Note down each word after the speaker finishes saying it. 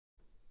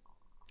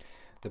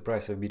the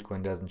price of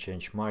Bitcoin doesn't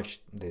change much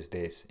these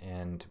days,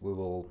 and we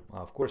will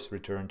of course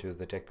return to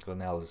the technical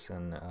analysis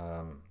and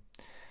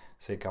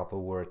say a couple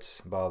of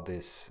words about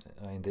this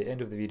in the end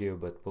of the video.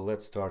 But well,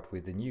 let's start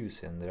with the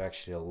news, and there are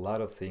actually a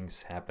lot of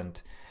things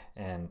happened,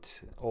 and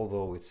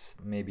although it's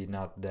maybe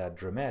not that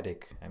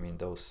dramatic, I mean,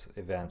 those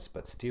events,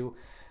 but still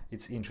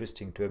it's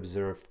interesting to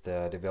observe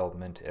the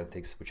development and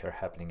things which are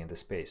happening in the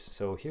space.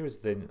 So here's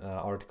the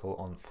article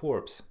on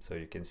Forbes. So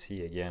you can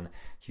see again,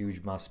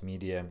 huge mass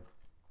media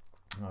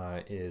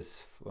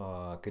is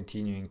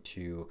continuing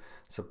to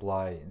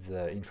supply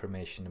the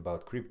information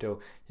about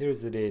crypto.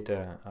 Here's the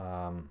data,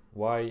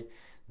 why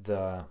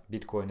the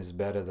Bitcoin is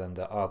better than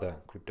the other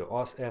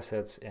crypto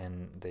assets,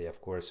 and they of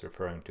course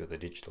referring to the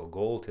digital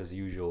gold as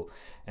usual.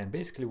 And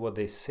basically what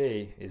they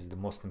say is the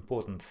most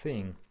important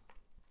thing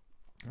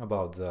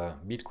about the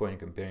Bitcoin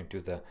comparing to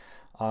the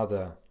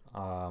other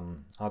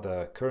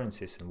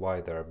currencies and why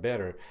they are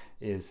better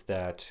is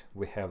that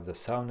we have the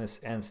soundness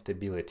and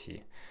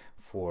stability,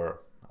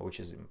 for which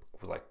is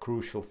like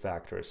crucial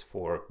factors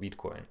for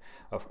Bitcoin.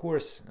 Of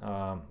course,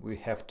 we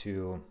have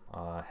to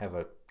have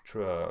a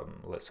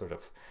sort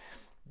of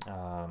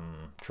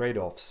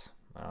trade-offs,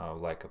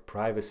 like a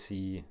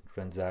privacy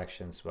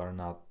transactions are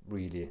not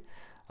really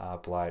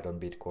applied on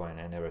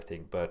Bitcoin and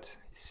everything, but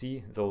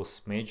see,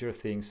 those major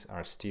things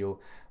are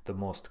still the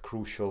most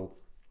crucial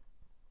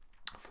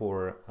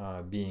for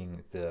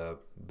being the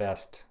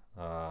best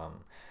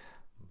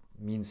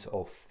means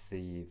of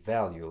the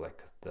value,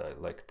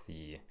 like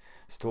the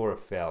store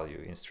of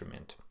value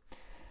instrument.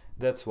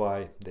 That's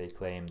why they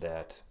claim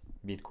that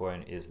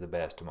Bitcoin is the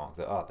best among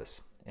the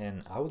others.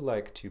 And I would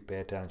like to pay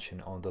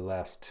attention on the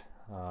last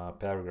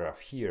paragraph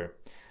here.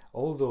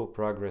 Although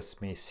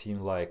progress may seem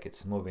like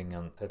it's moving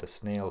on at a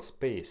snail's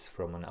pace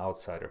from an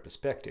outsider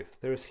perspective,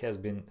 there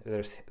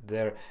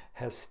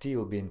has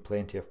still been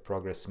plenty of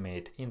progress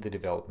made in the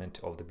development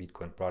of the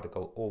Bitcoin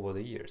protocol over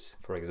the years.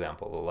 For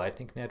example, the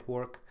Lightning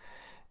Network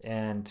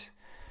and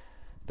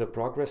the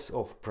progress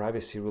of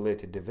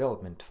privacy-related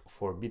development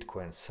for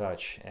Bitcoin,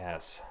 such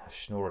as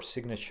Schnorr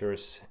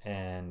signatures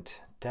and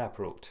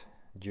Taproot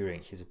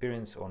during his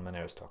appearance on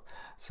Monero stock.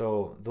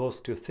 So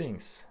those two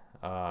things,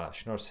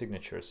 Schnorr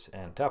signatures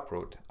and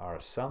Taproot, are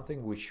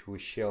something which we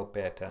shall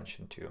pay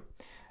attention to.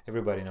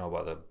 Everybody know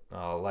about the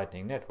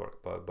Lightning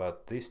Network,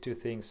 but these two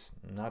things,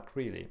 not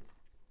really.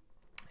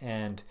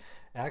 And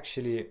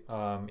actually,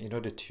 in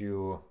order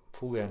to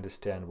fully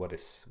understand what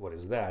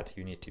is that,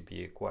 you need to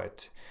be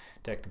quite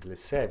technically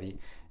savvy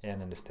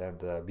and understand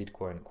the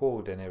Bitcoin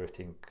code and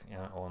everything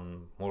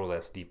on more or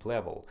less deep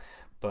level.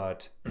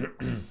 But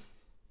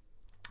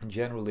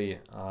generally,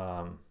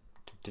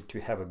 to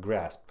have a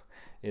grasp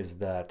is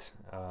that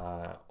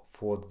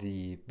for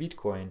the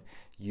Bitcoin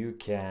you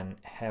can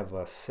have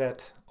a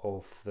set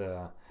of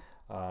the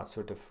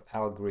sort of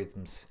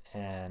algorithms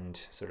and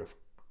sort of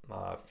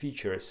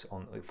features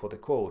for the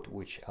code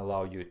which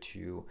allow you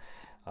to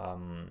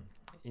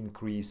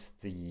increase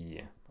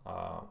the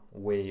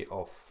way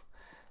of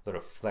sort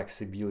of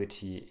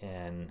flexibility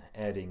and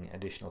adding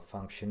additional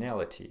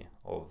functionality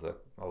of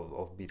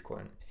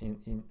Bitcoin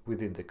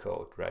within the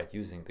code, right,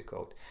 using the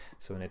code.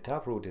 So in a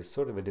Taproot is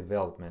sort of a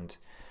development,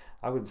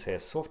 I wouldn't say a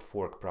soft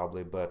fork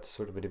probably, but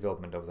sort of a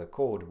development of the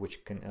code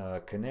which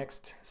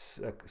connects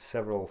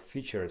several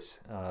features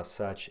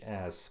such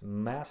as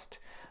MAST,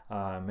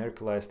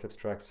 Merkleized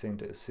Abstract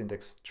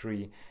Syntax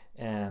Tree,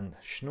 and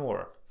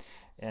Schnorr.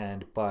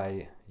 And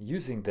by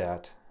using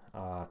that,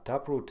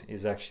 Taproot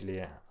is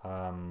actually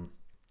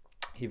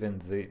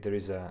there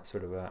is a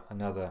sort of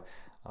another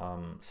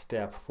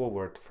step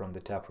forward from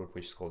the Taproot,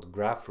 which is called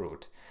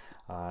Graphroot,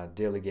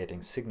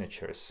 delegating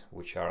signatures,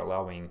 which are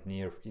allowing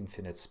near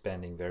infinite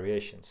spending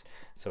variations.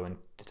 So in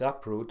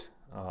Taproot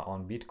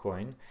on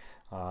Bitcoin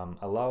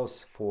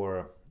allows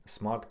for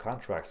smart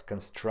contracts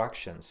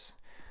constructions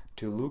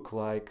to look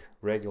like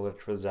regular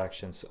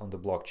transactions on the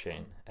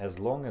blockchain, as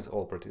long as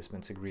all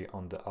participants agree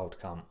on the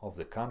outcome of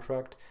the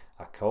contract.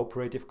 A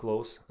cooperative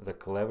clause, the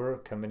clever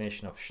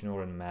combination of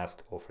Schnorr and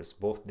MAST, offers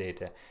both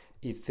data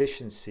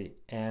efficiency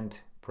and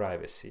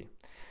privacy.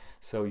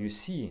 So you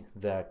see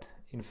that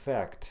in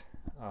fact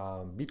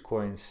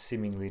Bitcoin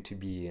seemingly to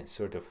be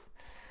sort of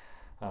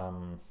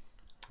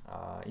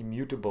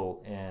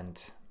immutable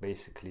and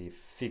basically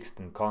fixed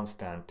and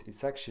constant.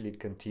 It's actually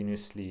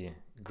continuously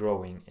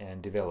growing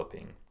and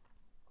developing,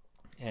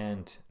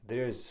 and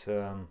there's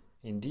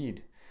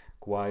indeed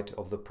quite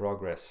of the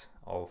progress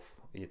of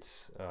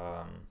its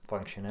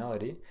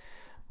functionality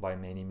by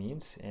many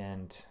means.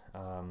 And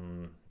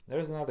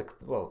there's another,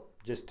 well,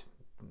 just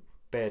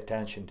pay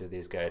attention to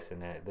these guys,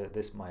 and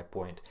this is my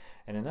point.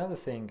 And another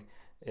thing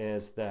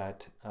is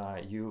that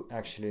you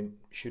actually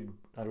should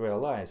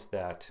realize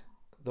that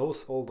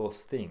all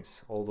those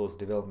things, all those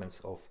developments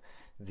of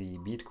the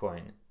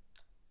Bitcoin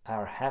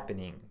are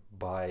happening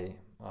by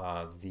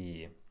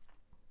the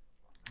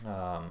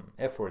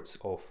efforts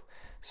of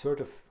sort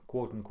of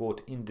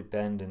quote-unquote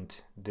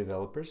independent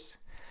developers,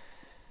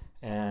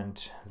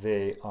 and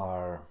they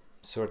are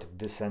sort of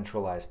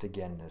decentralized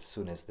again as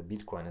soon as the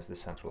Bitcoin is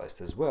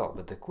decentralized as well.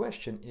 But the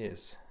question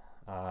is,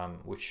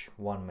 which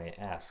one may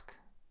ask,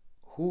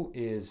 who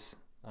is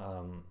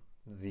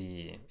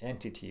the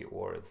entity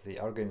or the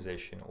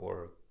organization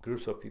or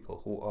groups of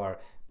people who are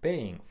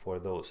paying for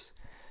those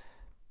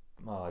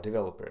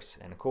developers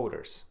and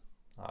coders?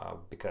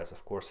 Because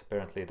of course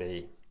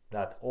apparently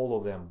not all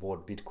of them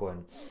bought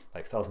Bitcoin,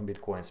 like 1,000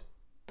 Bitcoins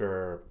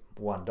per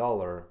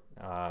 $1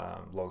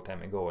 long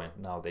time ago, and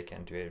now they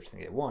can do everything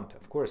they want.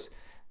 Of course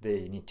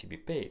they need to be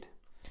paid.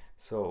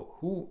 So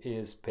who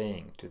is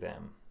paying to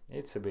them?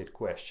 It's a big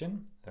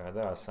question.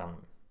 There are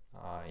some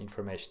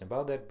information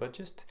about that, but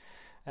just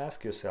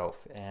ask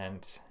yourself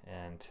and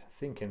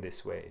think in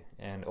this way.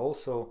 And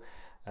also,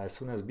 as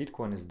soon as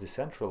Bitcoin is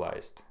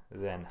decentralized,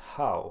 then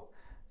how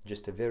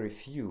just a very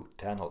few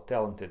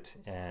talented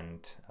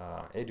and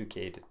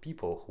educated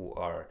people who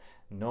are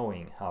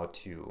knowing how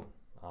to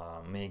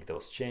make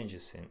those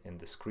changes in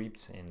the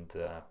scripts, in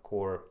the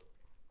core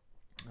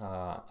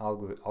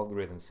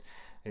algorithms,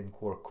 in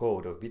core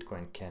code of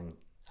Bitcoin can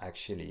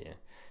actually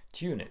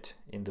tune it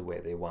in the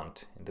way they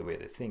want, in the way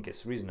they think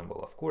is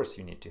reasonable. Of course,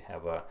 you need to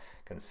have a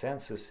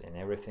consensus and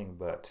everything,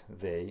 but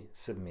they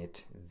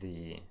submit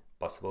the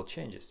possible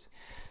changes.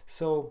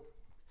 So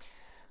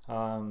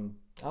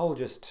I'll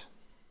just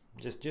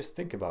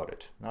think about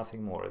it,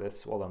 nothing more.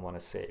 That's all I want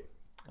to say.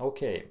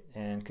 Okay,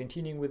 and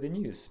continuing with the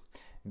news.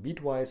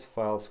 Bitwise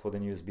files for the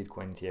newest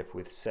Bitcoin ETF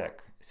with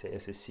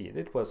SEC.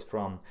 That was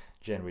from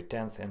January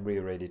 10th, and we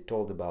already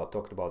talked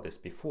about this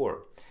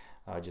before,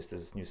 just as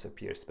this news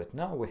appears. But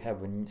now we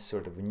have a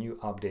sort of a new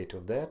update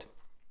of that.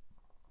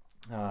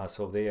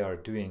 So they are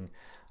doing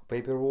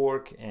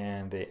paperwork,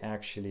 and they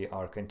actually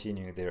are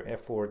continuing their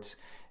efforts.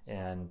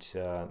 And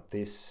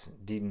this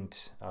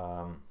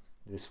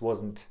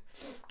wasn't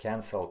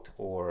cancelled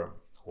or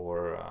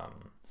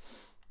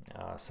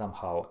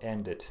somehow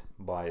ended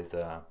by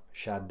the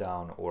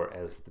shutdown, or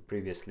as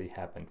previously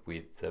happened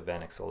with the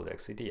VanEck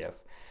SolidX ETF.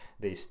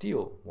 They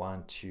still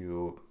want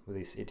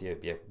this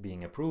ETF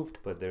being approved,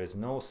 but there is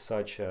no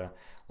such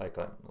like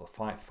a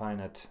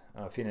finite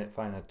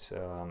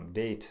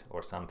date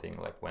or something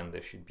like when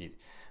they should be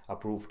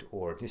approved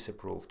or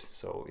disapproved.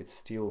 So it's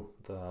still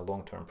the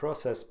long-term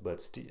process,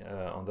 but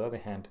on the other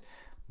hand,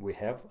 we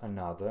have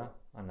another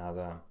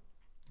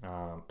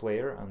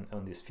player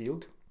on this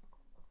field,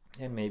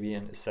 and maybe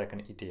a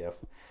second ETF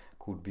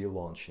could be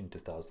launched in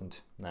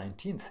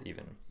 2019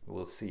 even.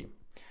 We'll see.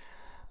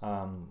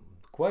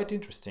 Quite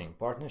interesting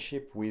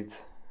partnership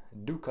with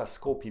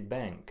Dukascopy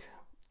Bank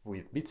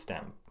with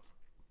Bitstamp,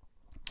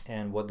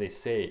 and what they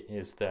say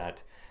is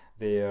that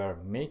they are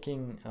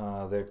making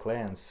their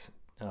clients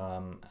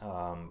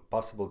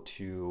possible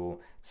to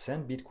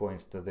send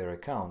Bitcoins to their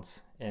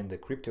accounts, and the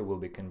crypto will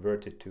be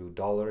converted to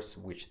dollars,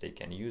 which they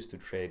can use to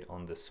trade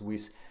on the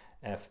Swiss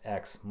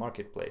FX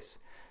marketplace.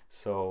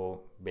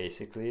 So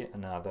basically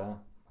another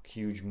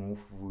huge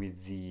move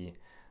with the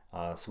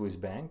Swiss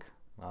bank.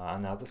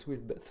 Another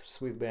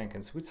Swiss bank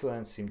in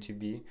Switzerland seem to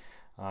be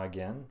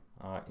again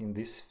in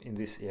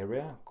this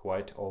area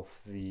quite of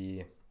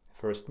the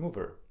first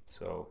mover.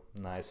 So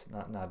nice,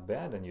 not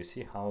bad. And you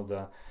see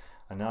how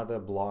another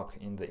block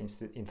in the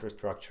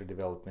infrastructure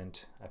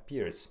development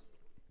appears.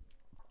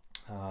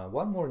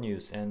 One more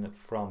news, and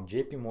from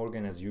JP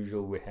Morgan, as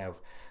usual, we have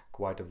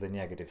quite of the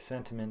negative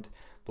sentiment.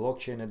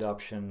 Blockchain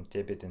adoption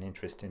tepid and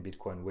interest in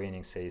Bitcoin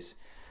waning, says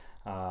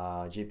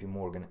JP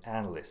Morgan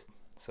analyst.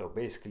 So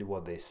basically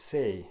what they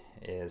say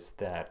is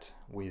that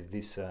with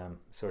this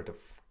sort of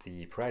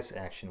the price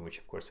action, which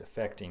of course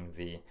affecting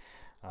the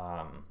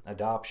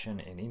adoption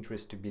and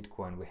interest to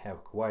Bitcoin, we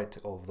have quite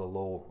of the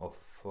low of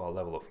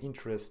level of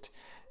interest,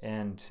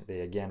 and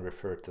they again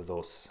refer to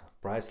those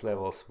price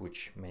levels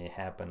which may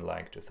happen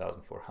like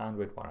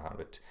 2,400,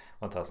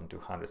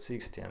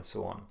 1,260 and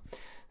so on.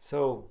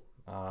 So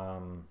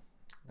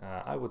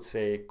I would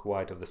say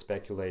quite of the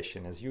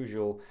speculation as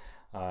usual,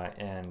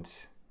 and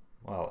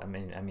well, I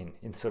mean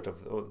in sort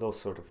of those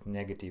sort of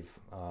negative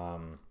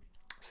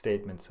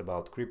statements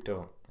about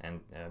crypto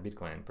and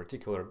Bitcoin in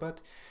particular,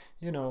 but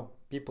you know,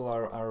 people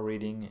are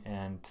reading.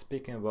 And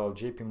speaking about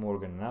JP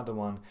Morgan, another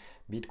one,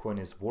 Bitcoin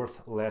is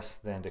worth less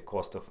than the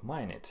cost of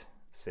mining it,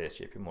 says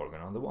JP Morgan.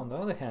 On the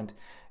other hand,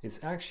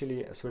 it's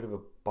actually a sort of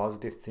a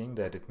positive thing,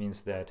 that it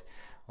means that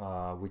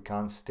we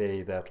can't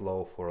stay that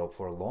low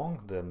for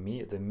long. The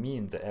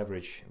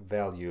average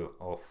value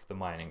of the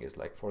mining is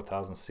like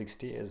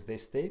 4,060, as they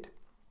state,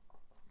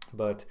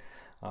 but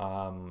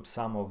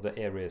some of the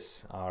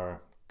areas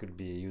could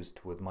be used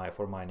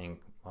for mining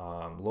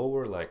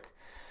lower, like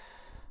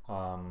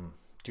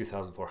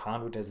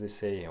 2,400 as they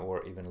say,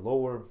 or even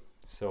lower.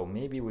 So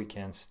maybe we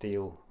can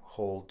still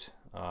hold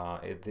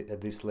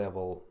at this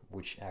level,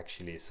 which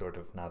actually is sort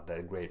of not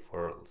that great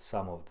for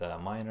some of the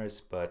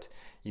miners. But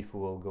if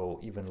we will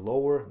go even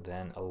lower,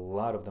 then a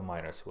lot of the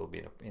miners will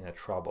be in a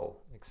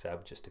trouble,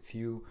 except just a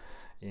few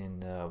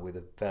with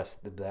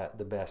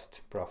the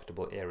best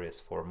profitable areas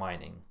for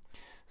mining.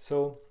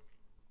 So,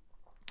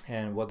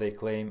 and what they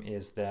claim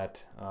is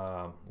that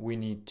we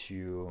need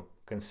to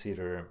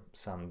consider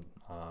some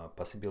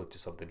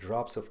possibilities of the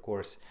drops, of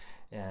course,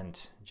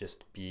 and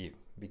just be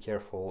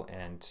careful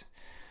and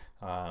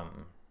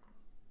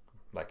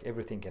like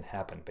everything can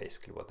happen,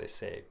 basically what they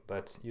say.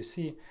 But you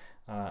see,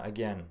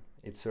 again,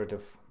 it's sort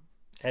of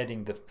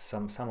adding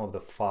some of the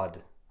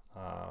FUD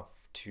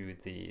to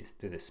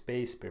the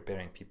space,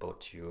 preparing people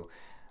to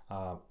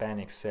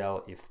panic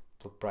sell if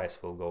the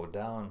price will go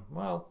down.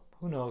 Well,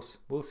 who knows?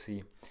 We'll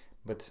see.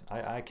 But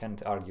I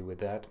can't argue with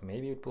that.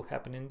 Maybe it will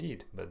happen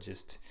indeed, but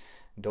just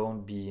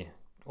don't be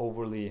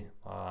overly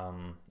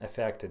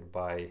affected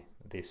by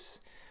these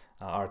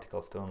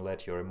articles. Don't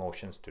let your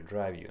emotions to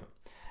drive you.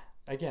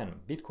 Again,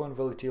 Bitcoin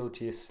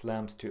volatility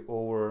slams to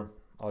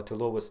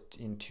lowest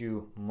in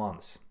 2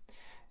 months,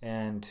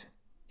 and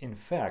in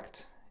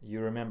fact, you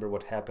remember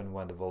what happened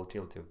when the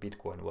volatility of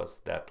Bitcoin was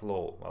that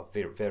low, well,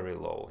 very, very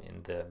low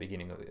in the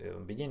beginning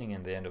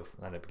and the end of,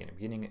 not the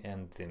beginning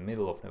and the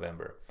middle of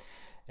November.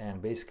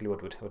 And basically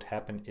what would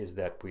happen is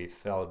that we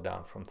fell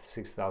down from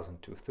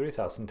 $6,000 to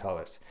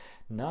 $3,000.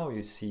 Now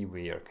you see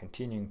we are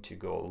continuing to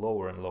go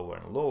lower and lower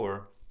and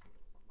lower.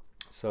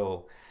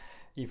 So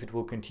if it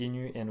will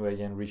continue and we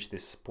again reach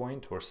this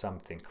point or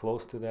something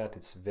close to that,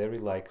 it's very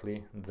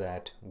likely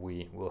that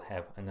we will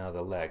have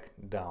another leg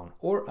down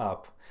or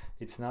up.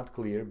 It's not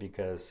clear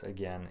because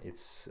again,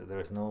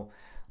 there's no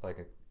like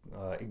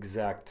a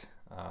exact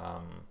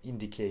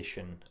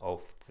indication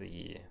of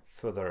the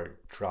further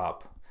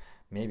drop.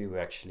 Maybe we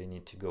actually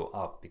need to go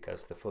up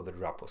because the further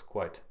drop was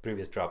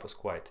previous drop was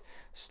quite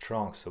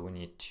strong, so we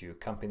need to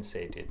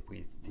compensate it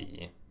with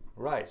the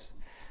rise.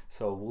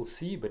 So we'll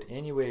see, but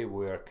anyway,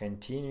 we're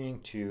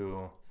continuing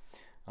to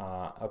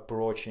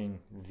approaching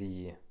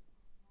the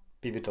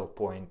pivotal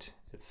point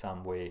in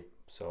some way.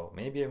 So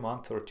maybe a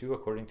month or two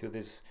according to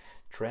this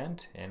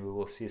trend, and we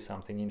will see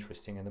something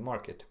interesting in the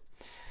market.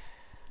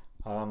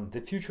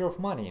 The future of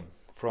money,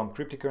 from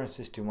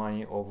cryptocurrencies to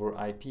money over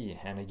IP.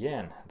 And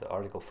again, the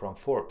article from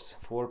Forbes.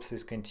 Forbes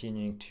is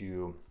continuing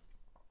to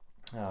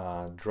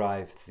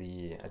drive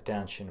the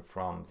attention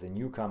from the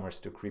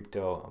newcomers to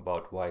crypto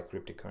about why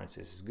cryptocurrencies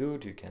is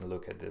good. You can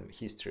look at the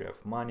history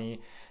of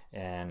money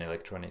and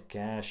electronic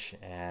cash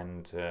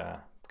and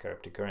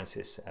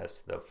cryptocurrencies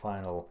as the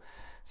final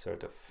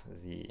sort of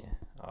the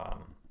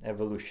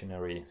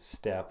evolutionary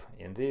step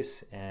in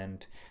this.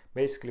 And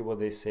basically what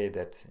they say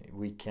that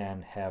we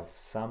can have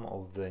some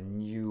of the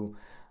new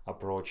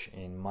approach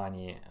in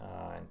money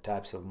and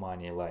types of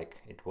money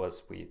like it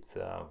was with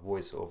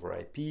voice over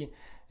IP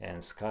and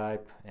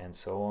Skype and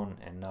so on,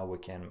 and now we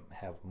can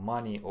have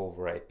money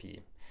over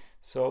IP.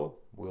 So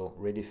we'll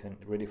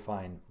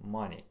redefine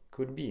money.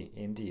 Could be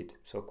indeed.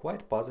 So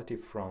quite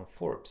positive from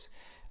Forbes.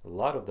 A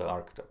lot of the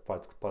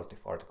positive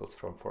articles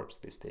from Forbes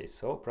these days.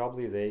 So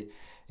probably they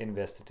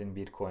invested in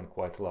Bitcoin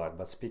quite a lot.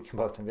 But speaking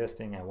about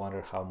investing, I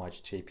wonder how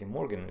much JP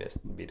Morgan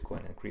invested in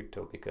Bitcoin and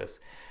crypto, because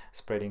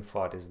spreading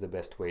FUD is the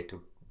best way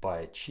to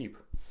buy cheap.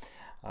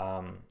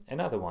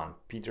 Another one,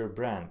 Peter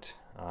Brandt.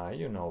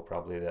 You know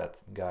probably that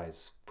guy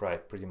is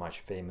pretty much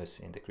famous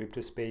in the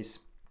crypto space.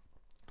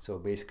 So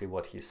basically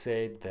what he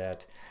said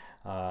that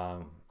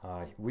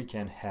we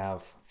can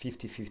have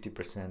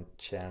 50%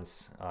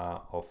 chance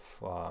of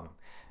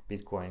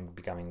Bitcoin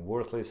becoming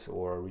worthless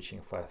or reaching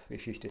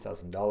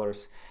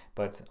 $50,000.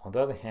 But on the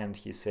other hand,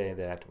 he said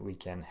that we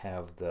can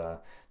have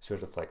the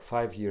sort of like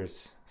 5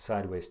 years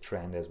sideways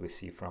trend as we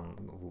see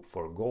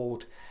for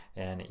gold.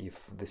 And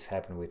if this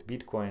happened with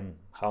Bitcoin,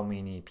 how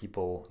many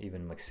people,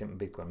 even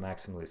Bitcoin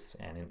maximalists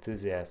and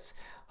enthusiasts,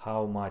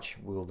 how much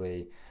will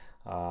they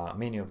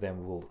many of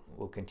them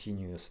will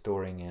continue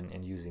storing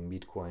and using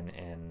Bitcoin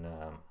and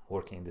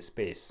working in the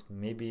space.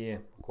 Maybe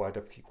quite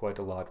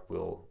a lot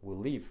will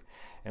leave.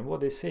 And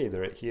what they say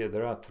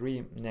there are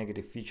 3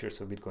 negative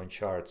features of Bitcoin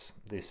charts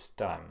this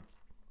time.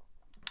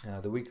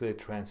 The weekly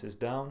trend is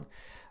down.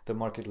 The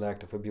market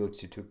lacked of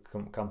ability to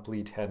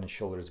complete head and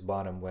shoulders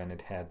bottom when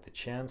it had the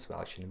chance.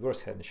 Well, actually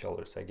inverse head and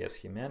shoulders, I guess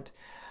he meant.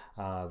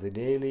 The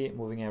daily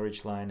moving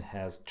average line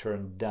has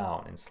turned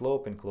down in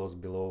slope and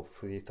closed below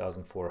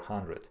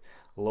 3,400,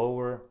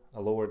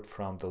 lowered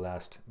from the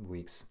last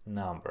week's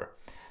number.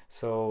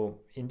 So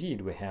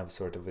indeed we have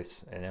sort of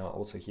this, and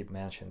also he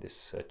mentioned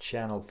this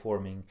channel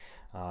forming,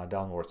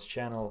 downwards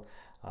channel,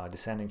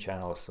 descending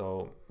channel.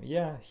 So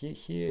yeah,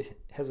 he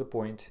has a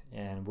point,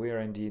 and we are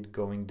indeed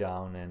going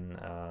down and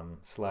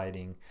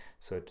sliding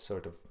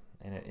sort of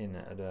in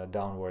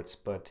downwards.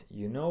 But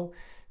you know,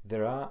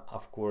 there are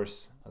of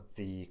course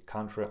the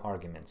counter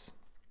arguments,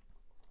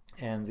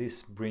 and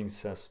this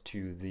brings us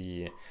to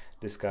the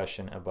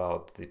discussion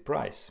about the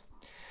price.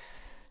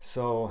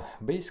 So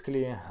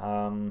basically,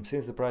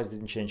 since the price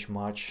didn't change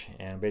much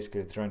and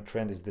basically the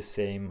trend is the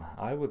same,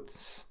 I would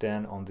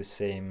stand on the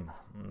same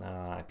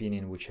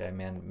opinion which I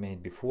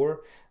made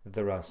before.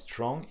 There are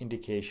strong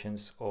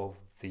indications of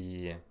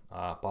the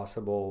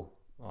possible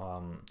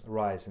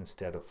rise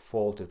instead of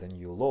fall to the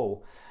new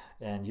low,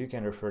 and you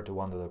can refer to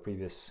one of the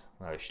previous,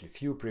 actually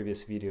few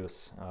previous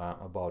videos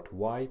about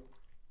why,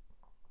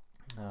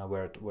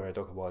 where I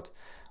talk about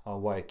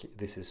why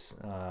this is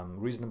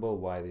reasonable,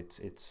 why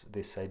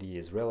this idea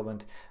is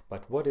relevant.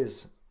 But what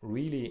is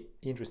really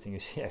interesting, you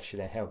see,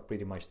 actually I have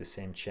pretty much the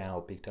same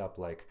channel picked up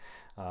like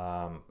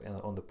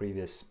on the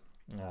previous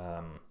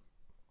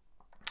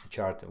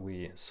chart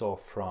we saw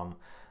from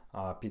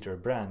Peter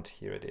Brandt.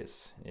 Here it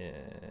is,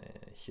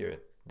 here,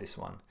 this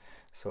one.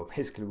 So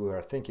basically we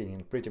are thinking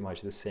in pretty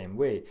much the same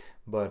way,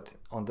 but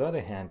on the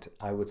other hand,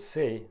 I would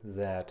say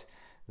that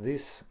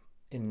this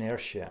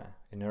inertia,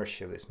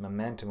 this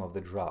momentum of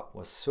the drop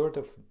was sort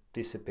of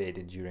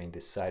dissipated during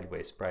this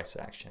sideways price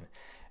action.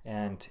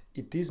 And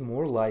it is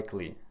more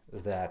likely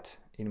that,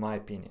 in my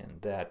opinion,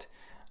 that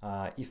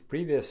if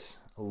previous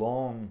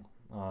long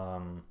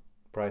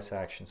price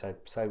action,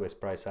 sideways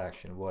price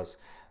action was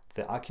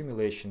the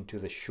accumulation to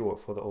the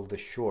short of the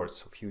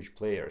shorts of huge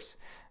players,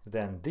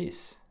 then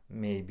this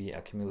may be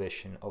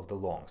accumulation of the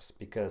longs,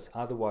 because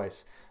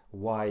otherwise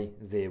why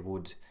they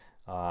would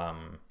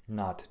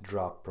not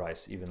drop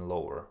price even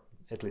lower,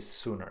 at least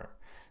sooner.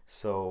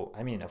 So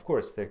I mean, of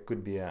course there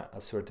could be a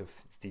sort of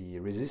the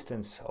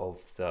resistance of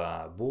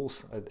the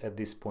bulls at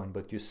this point,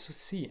 but you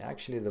see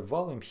actually the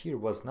volume here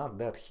was not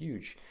that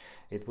huge.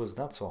 It was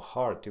not so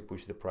hard to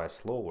push the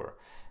price lower,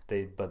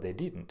 but they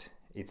didn't.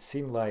 It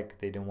seemed like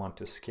they didn't want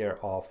to scare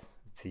off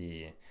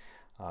the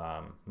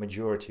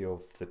majority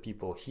of the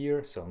people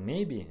here, so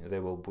maybe they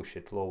will push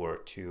it lower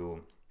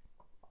to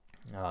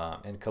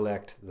and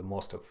collect the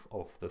most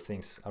of the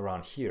things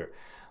around here,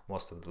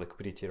 most of the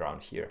liquidity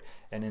around here.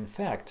 And in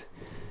fact,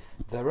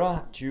 there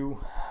are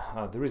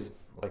there is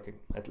like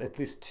at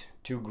least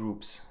two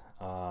groups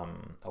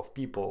of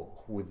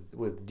people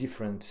with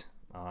different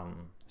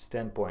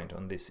standpoint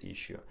on this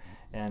issue,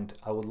 and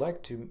I would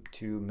like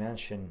to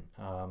mention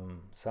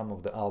some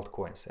of the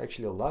altcoins.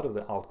 Actually, a lot of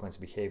the altcoins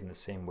behave in the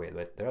same way,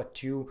 but there are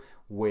two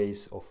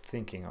ways of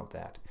thinking of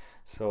that.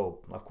 So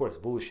of course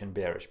bullish and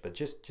bearish, but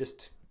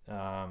just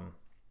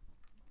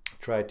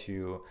try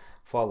to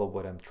follow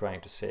what I'm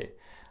trying to say.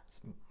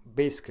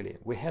 Basically,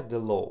 we had the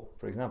low.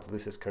 For example,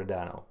 this is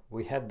Cardano.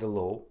 We had the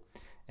low,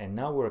 and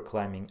now we're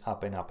climbing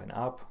up and up and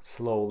up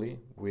slowly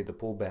with the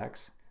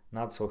pullbacks,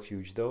 not so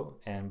huge though,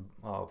 and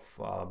of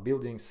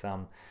building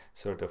some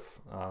sort of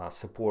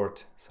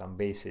support, some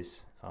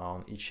basis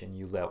on each and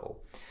new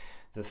level.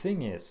 The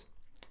thing is,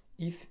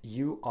 if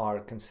you are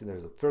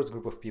considered the first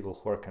group of people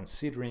who are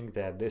considering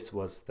that this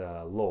was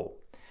the low,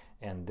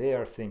 and they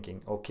are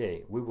thinking,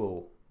 okay,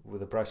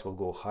 the price will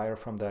go higher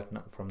from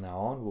now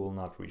on, we will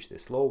not reach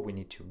this low, we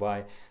need to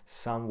buy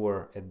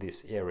somewhere at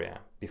this area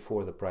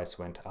before the price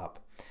went up.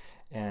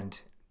 And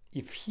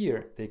if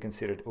here they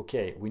considered,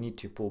 okay, we need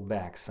to pull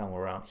back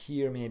somewhere around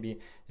here maybe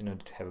in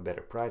order to have a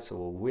better price, so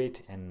we'll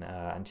wait and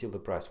until the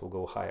price will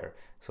go higher.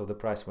 So the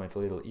price went a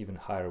little even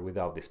higher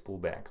without this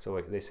pullback. So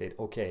they said,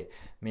 okay,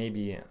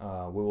 maybe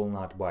we will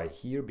not buy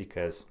here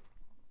because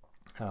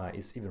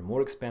it's even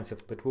more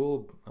expensive, but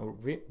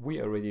we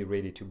are already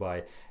ready to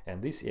buy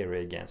in this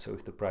area again. So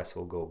if the price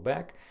will go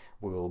back,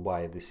 we will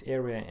buy this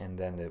area, and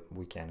then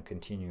we can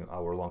continue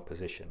our long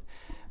position.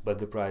 But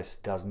the price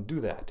doesn't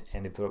do that,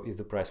 and if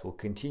the price will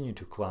continue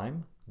to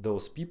climb,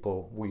 those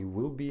people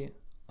will be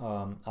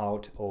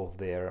out of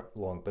their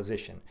long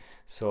position.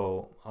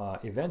 So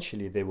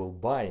eventually they will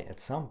buy at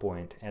some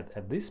point.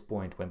 At this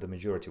point, when the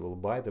majority will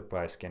buy, the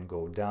price can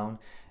go down,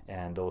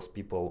 and those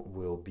people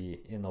will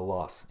be in a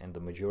loss, and the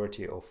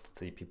majority of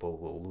the people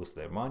will lose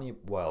their money,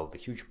 while the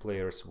huge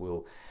players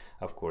will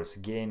of course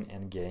gain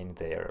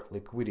their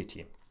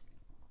liquidity.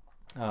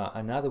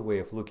 Another way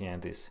of looking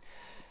at this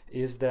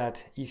is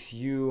that if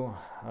you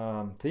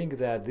think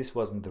that this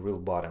wasn't the real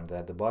bottom,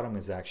 that the bottom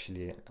is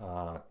actually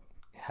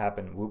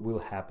will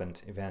happen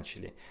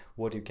eventually,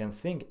 what you can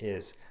think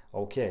is,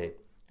 okay,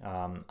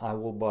 I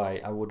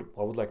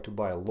would like to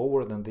buy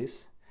lower than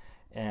this,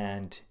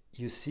 and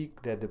you see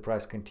that the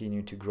price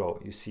continued to grow.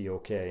 You see,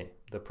 okay,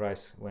 the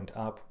price went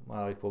up,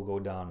 well, it will go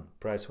down.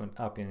 Price went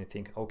up, and you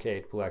think, okay,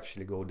 it will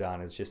actually go down.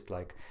 It's just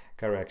like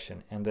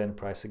correction, and then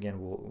price again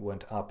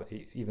went up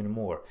even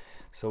more.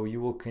 So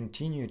you will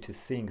continue to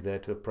think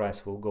that the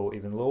price will go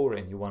even lower,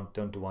 and you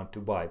don't want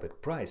to buy.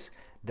 But price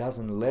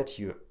doesn't let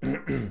you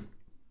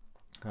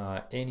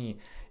any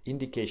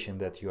indication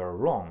that you are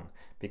wrong,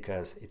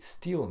 because it's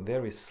still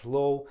very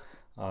slow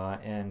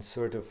and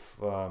sort of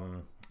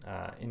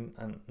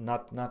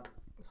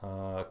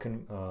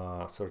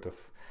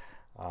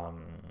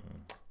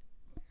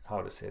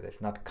how to say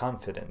that, not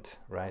confident,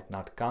 right?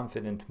 Not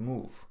confident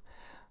move,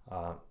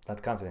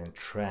 not confident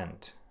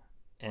trend.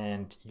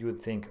 And you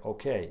would think,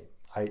 okay,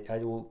 I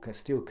will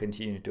still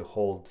continue to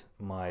hold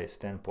my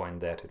standpoint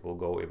that it will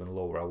go even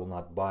lower. I will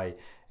not buy,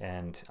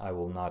 and I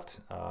will not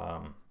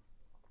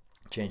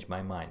change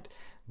my mind.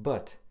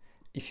 But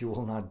if you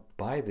will not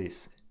buy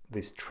this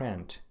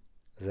trend,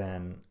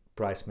 then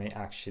price may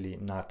actually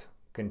not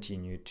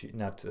continue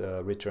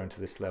to return to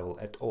this level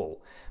at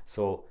all.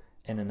 So,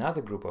 and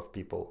another group of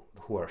people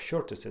who are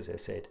shortest, as I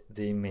said,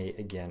 they may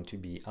again to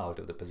be out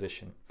of the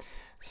position.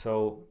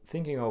 So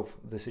thinking of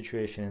the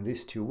situation in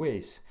these two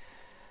ways,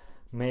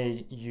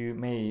 you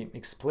may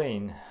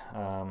explain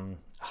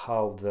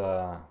how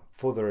the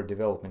further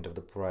development of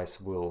the price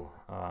will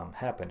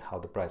happen, how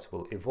the price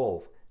will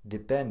evolve,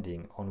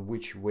 depending on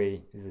which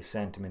way the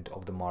sentiment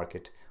of the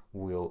market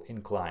will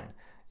incline.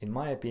 In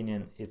my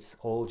opinion, it's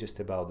all just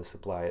about the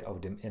supply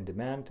and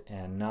demand,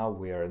 and now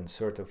we are in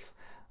sort of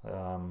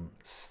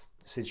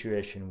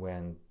situation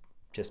when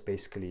just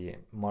basically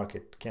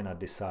market cannot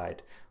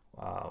decide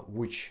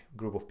which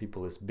group of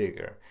people is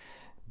bigger.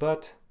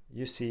 But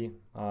you see,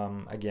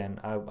 again,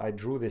 I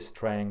drew this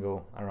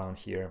triangle around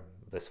here,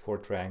 there's 4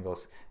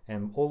 triangles,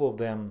 and all of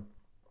them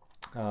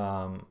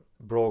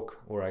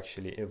broke, or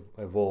actually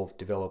evolved,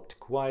 developed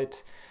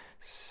quite,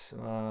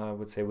 I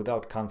would say,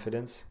 without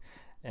confidence,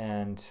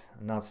 and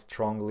not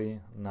strongly,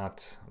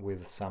 not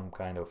with some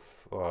kind of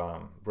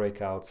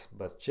breakouts,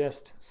 but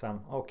just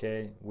some,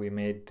 okay, we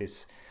made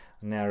this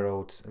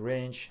narrowed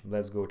range,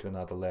 let's go to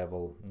another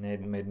level,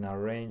 made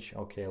narrow range,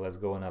 okay, let's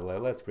go another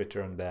level, let's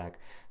return back.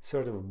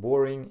 Sort of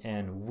boring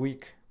and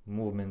weak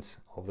movements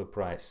of the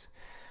price,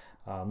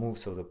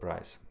 moves of the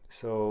price.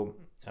 So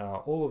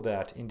all of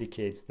that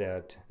indicates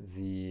that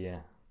the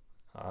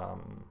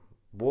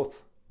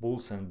both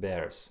bulls and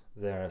bears,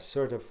 they're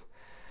sort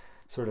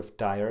of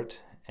tired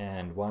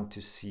and want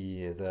to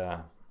see the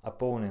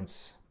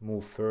opponents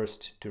move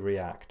first to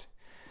react.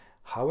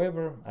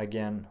 However,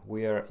 again,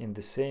 we are in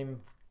the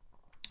same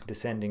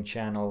descending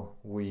channel.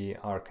 We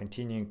are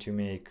continuing to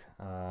make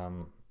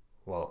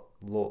well,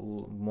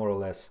 more or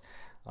less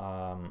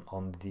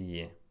on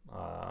the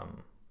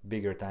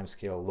bigger time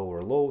scale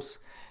lower lows,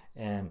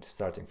 and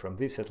starting from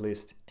this at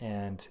least,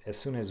 and as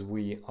soon as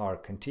we are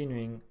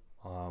continuing,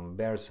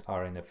 bears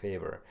are in a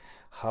favor.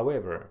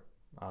 However,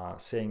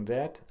 saying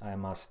that, I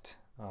must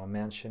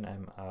mention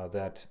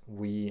that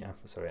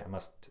I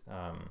must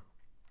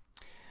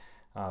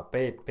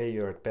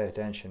pay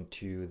attention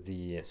to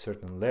the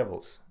certain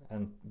levels,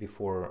 and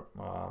before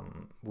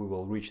we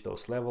will reach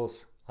those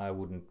levels, I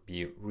wouldn't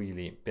be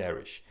really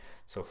bearish.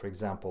 So for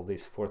example,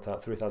 this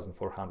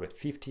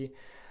 3,450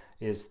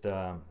 is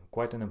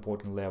quite an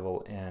important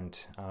level,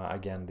 and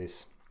again,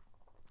 this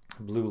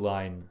blue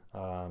line,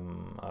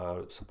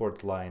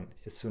 support line,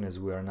 as soon as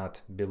we are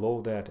not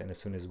below that, and as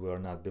soon as we are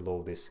not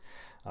below this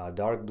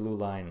dark blue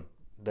line,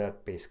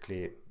 that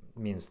basically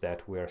means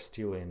that we are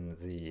still in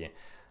the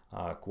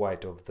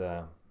quite of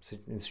the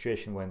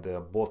situation when the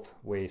both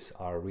ways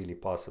are really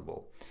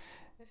possible.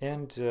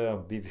 And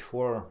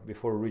before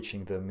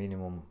reaching the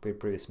minimum,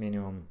 previous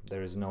minimum,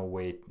 there is no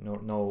way,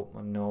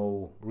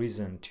 no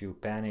reason to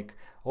panic,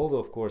 although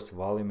of course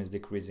volume is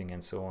decreasing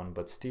and so on,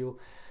 but still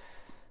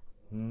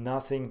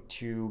nothing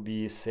to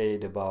be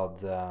said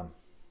about the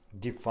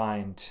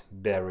defined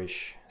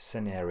bearish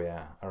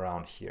scenario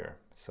around here.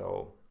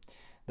 So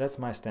that's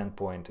my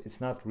standpoint.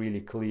 It's not really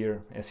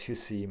clear, as you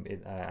see.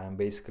 I'm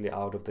basically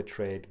out of the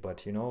trade,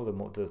 but you know,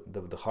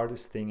 the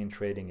hardest thing in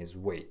trading is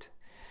wait.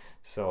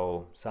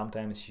 So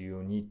sometimes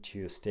you need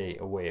to stay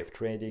away of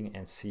trading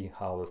and see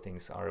how the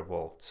things are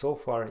evolved. So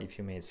far, if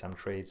you made some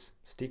trades,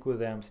 stick with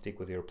them, stick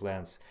with your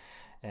plans,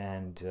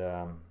 and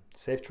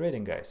safe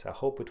trading, guys. I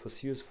hope it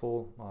was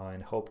useful,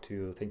 and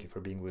thank you for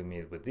being with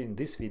me within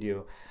this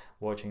video,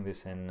 watching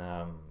this, and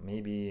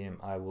maybe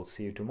I will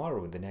see you tomorrow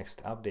with the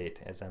next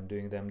update, as I'm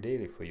doing them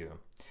daily for you.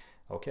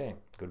 Okay,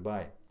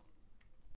 goodbye.